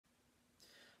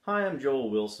Hi, I'm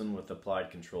Joel Wilson with Applied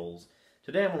Controls.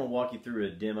 Today I'm going to walk you through a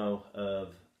demo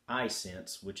of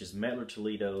iSense, which is Mettler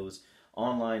Toledo's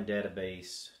online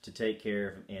database to take care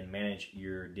of and manage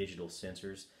your digital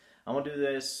sensors. I'm going to do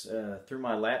this through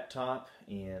my laptop,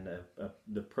 and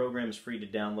the program is free to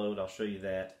download. I'll show you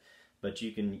that. But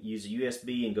you can use a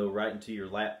USB and go right into your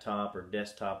laptop or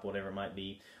desktop, whatever it might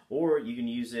be. Or you can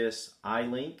use this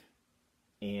iLink,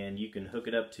 and you can hook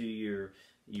it up to your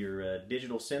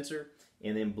digital sensor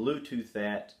and then Bluetooth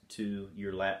that to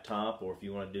your laptop, or if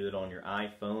you want to do it on your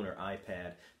iPhone or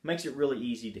iPad. Makes it really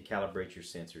easy to calibrate your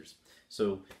sensors.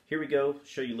 So here we go,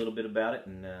 show you a little bit about it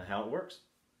and how it works.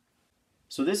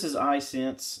 So this is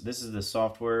iSense. This is the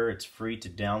software. It's free to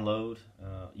download.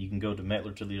 You can go to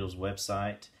Mettler Toledo's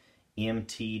website,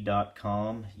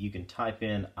 mt.com. You can type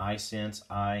in iSense,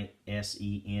 I-S-E-N-S-E,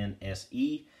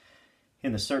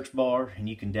 in the search bar, and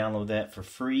you can download that for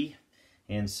free.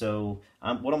 And so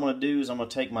what I'm going to do is I'm going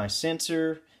to take my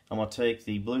sensor, I'm going to take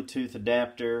the Bluetooth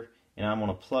adapter, and I'm going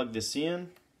to plug this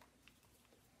in,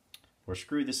 or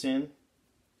screw this in.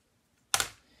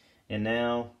 And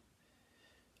now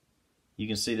you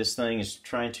can see this thing is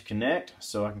trying to connect.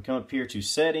 So I can come up here to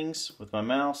settings with my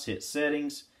mouse, hit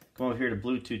settings, come over here to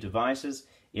Bluetooth devices.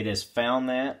 It has found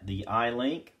that, the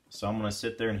iLink. So I'm going to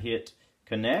sit there and hit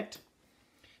connect,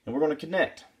 and we're going to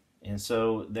connect. And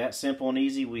so that's simple and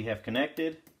easy. We have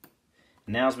connected.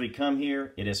 Now as we come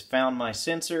here, it has found my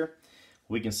sensor.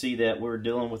 We can see that we're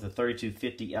dealing with a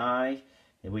 3250i,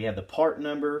 and we have the part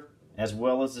number as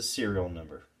well as the serial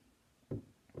number.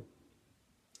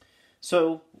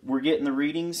 So we're getting the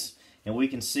readings, and we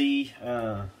can see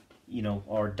our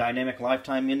dynamic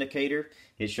lifetime indicator.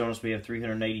 It's showing us we have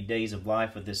 380 days of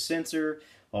life with this sensor.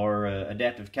 Our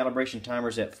adaptive calibration timer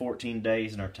is at 14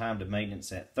 days, and our time to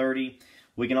maintenance at 30.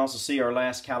 We can also see our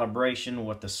last calibration,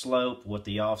 what the slope, what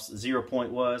the off 0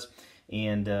 point was,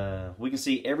 and we can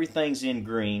see everything's in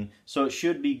green, so it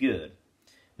should be good.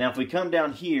 Now if we come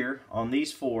down here on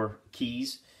these 4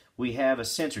 keys, we have a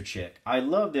sensor check. I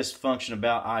love this function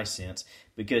about iSense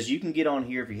because you can get on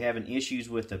here if you're having issues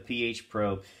with the pH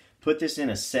probe, put this in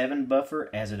a 7 buffer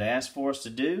as it asks for us to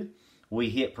do. We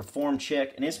hit perform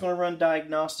check, and it's going to run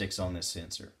diagnostics on this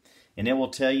sensor. And it will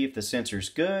tell you if the sensor is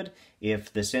good,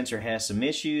 if the sensor has some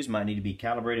issues, might need to be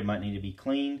calibrated, might need to be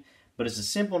cleaned. But it's a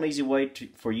simple and easy way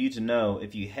for you to know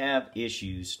if you have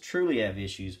issues, truly have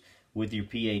issues, with your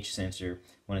pH sensor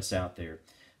when it's out there.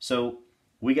 So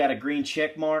we got a green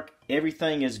check mark.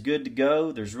 Everything is good to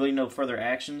go. There's really no further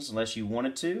actions unless you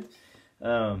wanted to.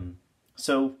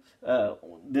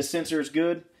 This sensor is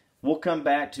good. We'll come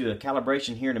back to a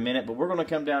calibration here in a minute, but we're going to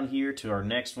come down here to our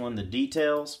next one, the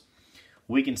details.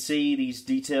 We can see these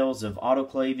details of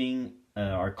autoclaving,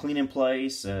 our clean in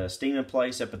place, steam in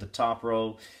place up at the top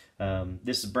row.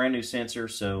 This is a brand new sensor,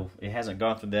 so it hasn't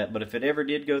gone through that, but if it ever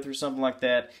did go through something like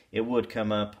that, it would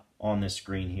come up on this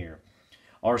screen here.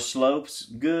 Our slope's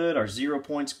good, our 0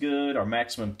 point's good, our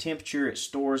maximum temperature it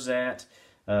stores at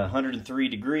 103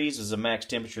 degrees is the max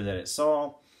temperature that it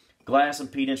saw. Glass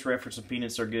impedance, reference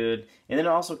impedance are good, and then it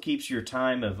also keeps your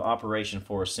time of operation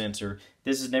for a sensor.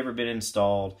 This has never been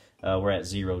installed. We're at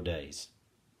 0 days.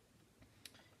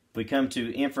 If we come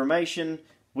to information,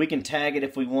 we can tag it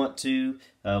if we want to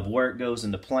of where it goes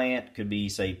in the plant. Could be,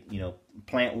 say,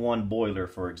 plant 1 boiler,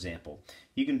 for example.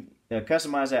 You can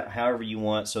customize that however you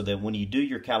want so that when you do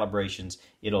your calibrations,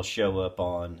 it'll show up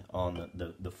on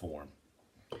the form.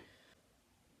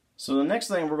 So the next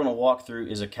thing we're going to walk through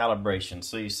is a calibration.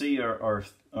 So you see our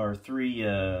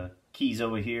 3 keys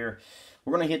over here.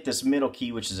 We're going to hit this middle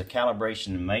key, which is a calibration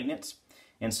and maintenance.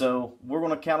 And so we're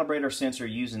going to calibrate our sensor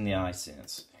using the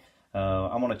iSense.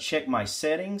 I'm going to check my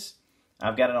settings.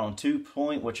 I've got it on 2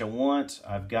 point, which I want.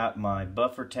 I've got my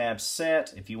buffer tab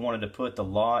set. If you wanted to put the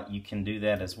lot, you can do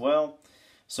that as well.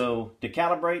 So to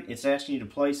calibrate, it's asking you to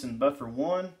place in buffer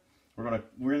 1. We're going to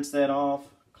rinse that off,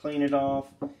 clean it off,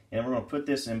 and we're going to put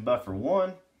this in buffer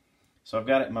 1. So I've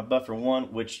got it in my buffer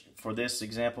 1, which for this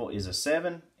example is a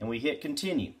 7, and we hit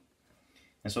continue.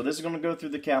 And so this is going to go through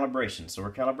the calibration. So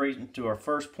we're calibrating to our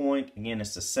first point. Again,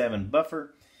 it's a 7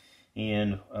 buffer,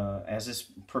 and as this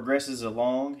progresses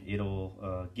along,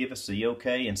 it'll give us the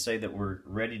OK and say that we're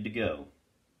ready to go.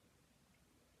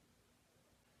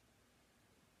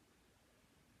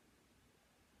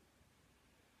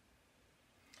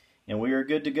 And we are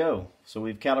good to go. So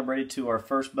we've calibrated to our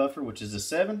first buffer, which is a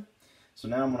 7. So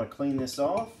now I'm going to clean this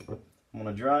off. I'm going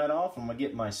to dry it off. I'm going to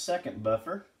get my second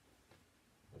buffer.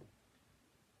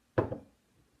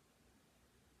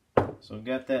 So we've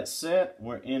got that set.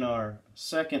 We're in our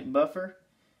second buffer.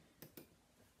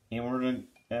 And we're going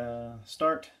to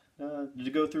start to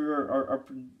go through our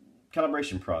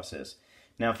calibration process.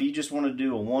 Now, if you just want to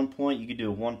do a 1 point, you could do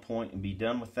a 1 point and be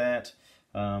done with that.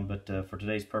 But for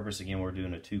today's purpose, again, we're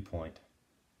doing a 2 point.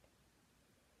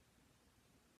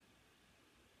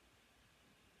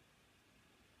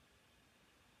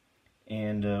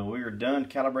 And we are done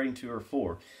calibrating to our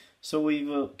 4. So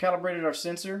we've calibrated our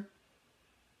sensor.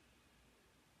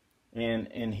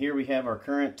 And here we have our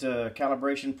current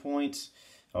calibration points,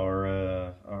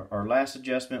 our last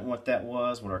adjustment, what that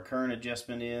was, what our current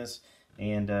adjustment is.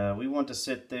 And we want to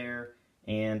sit there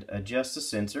and adjust the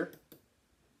sensor.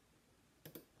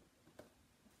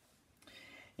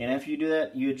 And after you do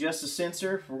that, you adjust the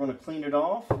sensor. We're going to clean it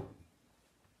off.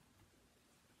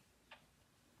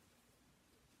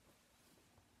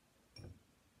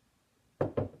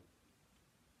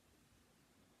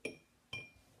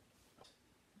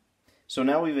 So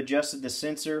now we've adjusted the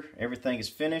sensor. Everything is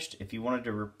finished. If you wanted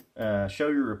to show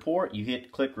your report, you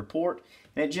click report,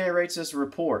 and it generates us a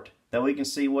report that we can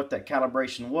see what that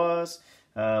calibration was,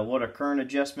 what our current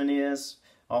adjustment is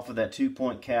off of that 2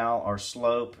 point cal, our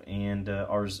slope, and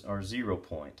our 0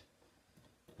 point.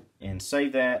 And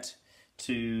save that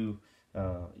to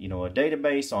a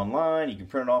database online. You can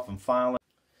print it off and file it.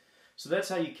 So that's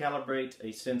how you calibrate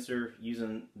a sensor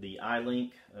using the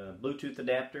iLink Bluetooth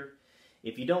adapter.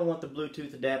 If you don't want the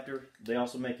Bluetooth adapter, they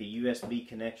also make a USB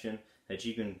connection that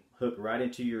you can hook right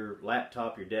into your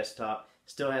laptop, your desktop.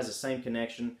 Still has the same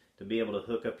connection to be able to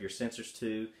hook up your sensors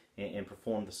to and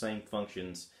perform the same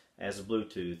functions as a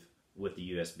Bluetooth with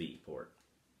the USB port.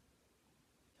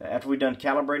 After we're done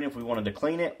calibrating, if we wanted to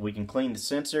clean it, we can clean the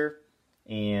sensor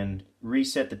and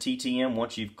reset the TTM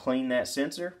once you've cleaned that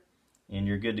sensor, and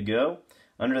you're good to go.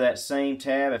 Under that same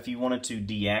tab, if you wanted to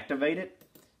deactivate it,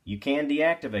 you can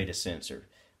deactivate a sensor.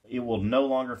 It will no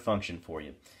longer function for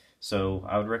you. So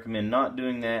I would recommend not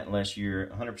doing that unless you're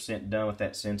 100% done with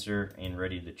that sensor and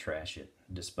ready to trash it,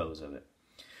 dispose of it.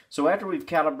 So after we've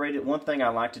calibrated, one thing I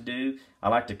like to do, I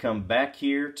like to come back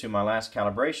here to my last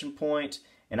calibration point,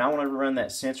 and I want to run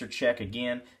that sensor check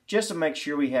again just to make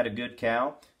sure we had a good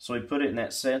cal. So we put it in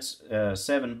that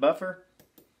 7 buffer.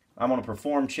 I'm going to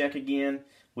perform check again.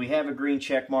 We have a green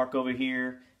check mark over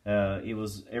here.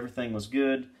 Everything was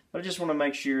good, but I just want to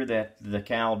make sure that the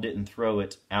cal didn't throw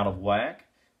it out of whack.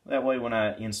 That way when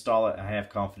I install it, I have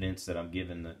confidence that I'm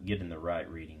getting the right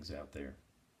readings out there.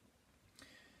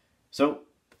 So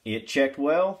it checked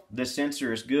well. This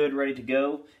sensor is good, ready to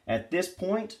go. At this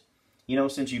point,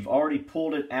 since you've already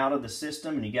pulled it out of the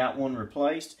system and you got one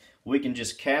replaced, we can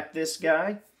just cap this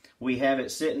guy. We have it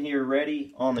sitting here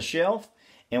ready on the shelf,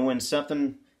 and when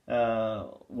something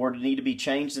were to need to be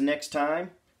changed the next time,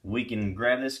 we can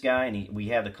grab this guy and we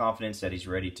have the confidence that he's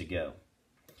ready to go.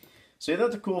 So the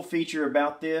other cool feature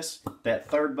about this, that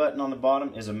third button on the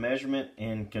bottom is a measurement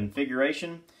and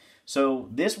configuration. So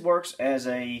this works as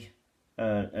a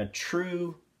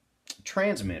true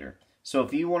transmitter. So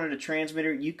if you wanted a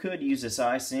transmitter, you could use this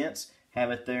iSense,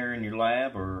 have it there in your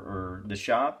lab or the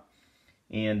shop.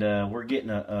 And we're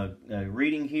getting a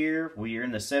reading here. We are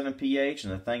in the 7 pH,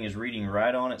 and the thing is reading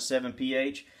right on at 7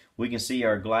 pH. We can see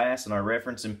our glass and our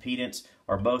reference impedance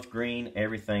are both green.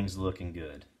 Everything's looking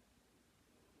good.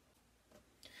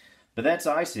 But that's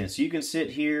iSense. You can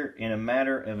sit here in a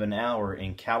matter of an hour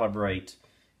and calibrate,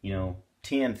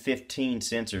 10, 15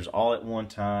 sensors all at one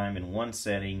time in one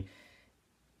setting.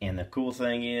 And the cool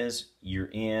thing is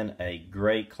you're in a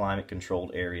great climate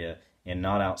controlled area and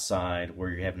not outside where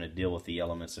you're having to deal with the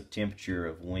elements of temperature,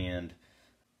 of wind.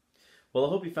 Well, I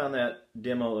hope you found that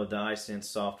demo of the iSense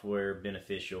software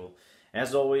beneficial.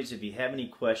 As always, if you have any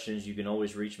questions, you can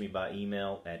always reach me by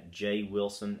email at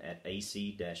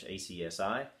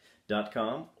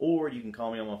jwilson@ac-acsi.com, or you can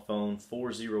call me on my phone,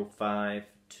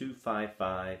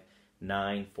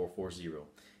 405-255-9440.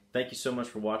 Thank you so much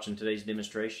for watching today's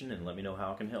demonstration, and let me know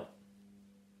how I can help.